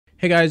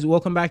Hey guys,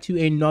 welcome back to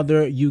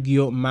another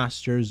Yu-Gi-Oh!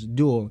 Masters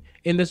Duel.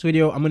 In this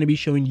video, I'm going to be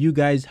showing you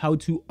guys how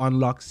to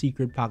unlock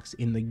secret packs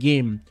in the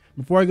game.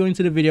 Before I go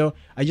into the video,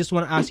 I just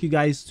want to ask you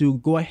guys to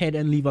go ahead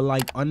and leave a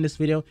like on this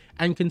video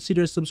and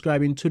consider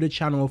subscribing to the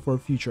channel for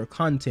future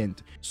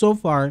content. So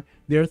far,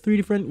 there are 3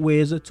 different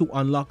ways to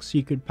unlock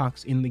secret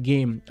packs in the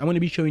game. I'm going to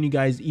be showing you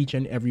guys each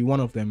and every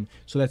one of them.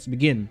 So let's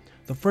begin.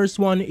 The first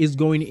one is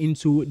going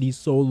into the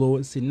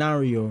solo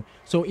scenario.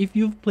 So if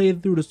you've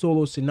played through the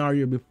solo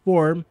scenario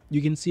before,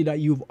 you can see that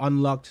you've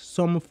unlocked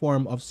some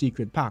form of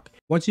secret pack.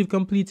 Once you've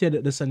completed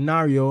the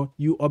scenario,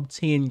 you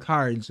obtain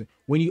cards.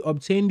 When you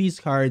obtain these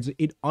cards,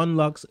 it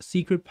unlocks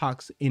secret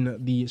packs in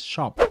the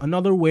shop.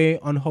 Another way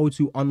on how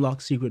to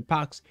unlock secret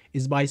packs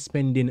is by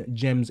spending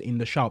gems in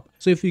the shop.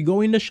 So if you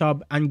go in the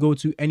shop and go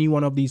to any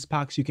one of these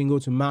packs, you can go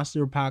to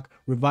Master Pack,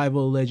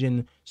 Revival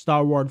Legend,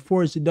 Star Wars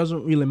Force. It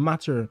doesn't really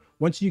matter.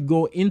 Once you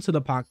go into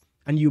the pack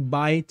and you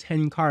buy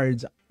 10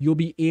 cards, you'll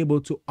be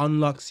able to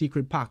unlock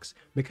secret packs.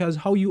 Because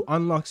how you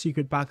unlock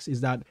secret packs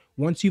is that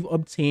once you've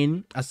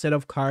obtained a set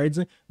of cards,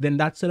 then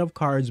that set of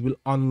cards will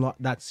unlock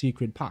that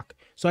secret pack.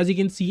 So as you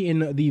can see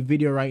in the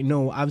video right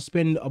now, I've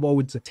spent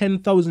about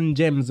 10,000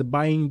 gems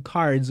buying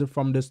cards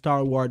from the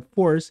Star Wars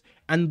Force,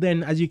 and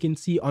then as you can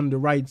see on the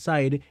right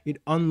side, it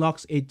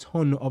unlocks a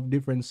ton of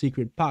different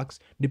secret packs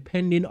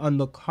depending on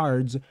the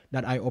cards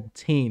that I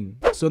obtain.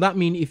 So that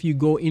means if you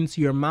go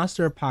into your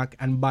master pack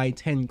and buy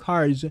 10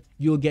 cards,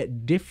 you'll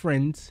get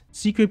different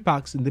secret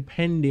packs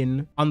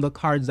depending on the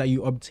cards that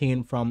you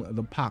obtain from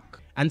the pack.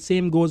 And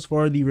same goes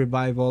for the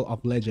Revival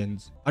of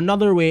Legends.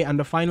 Another way and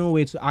the final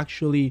way to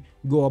actually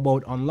go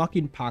about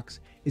unlocking packs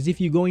is if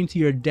you go into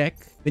your deck,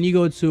 then you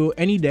go to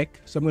any deck.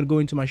 So I'm going to go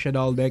into my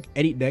Shadow deck,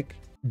 edit deck.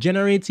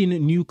 Generating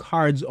new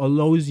cards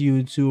allows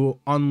you to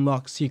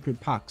unlock secret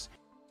packs.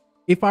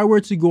 If I were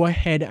to go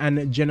ahead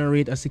and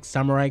generate a 6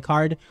 Samurai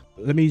card,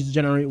 let me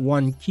generate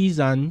 1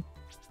 Kizan.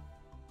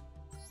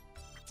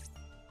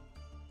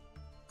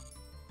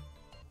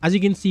 As you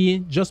can see,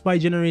 just by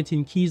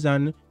generating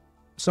Kizan,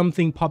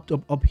 something popped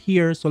up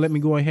here. So let me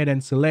go ahead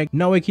and select.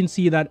 Now I can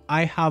see that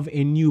I have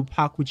a new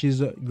pack, which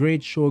is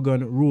Great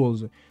Shogun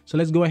Rules. So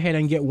let's go ahead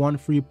and get 1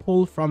 free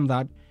pull from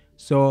that.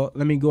 So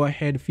let me go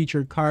ahead,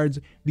 featured cards.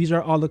 These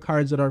are all the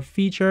cards that are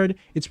featured.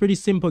 It's pretty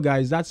simple,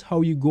 guys. That's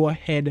how you go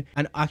ahead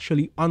and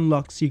actually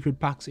unlock secret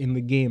packs in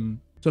the game.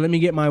 So let me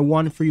get my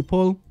 1 free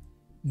pull.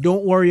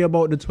 Don't worry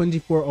about the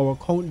 24-hour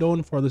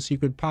countdown for the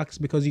secret packs,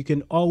 because you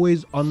can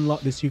always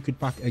unlock the secret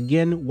pack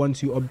again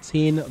once you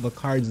obtain the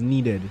cards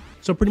needed.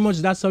 So pretty much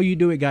that's how you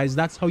do it, guys.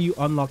 That's how you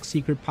unlock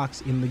secret packs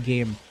in the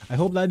game. I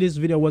hope that this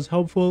video was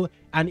helpful,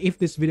 and if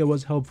this video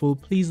was helpful,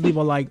 please leave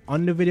a like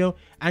on the video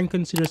and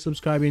consider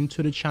subscribing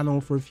to the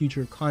channel for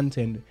future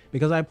content,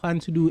 because I plan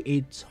to do a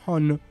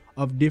ton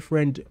of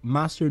different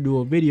Master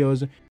Duel videos.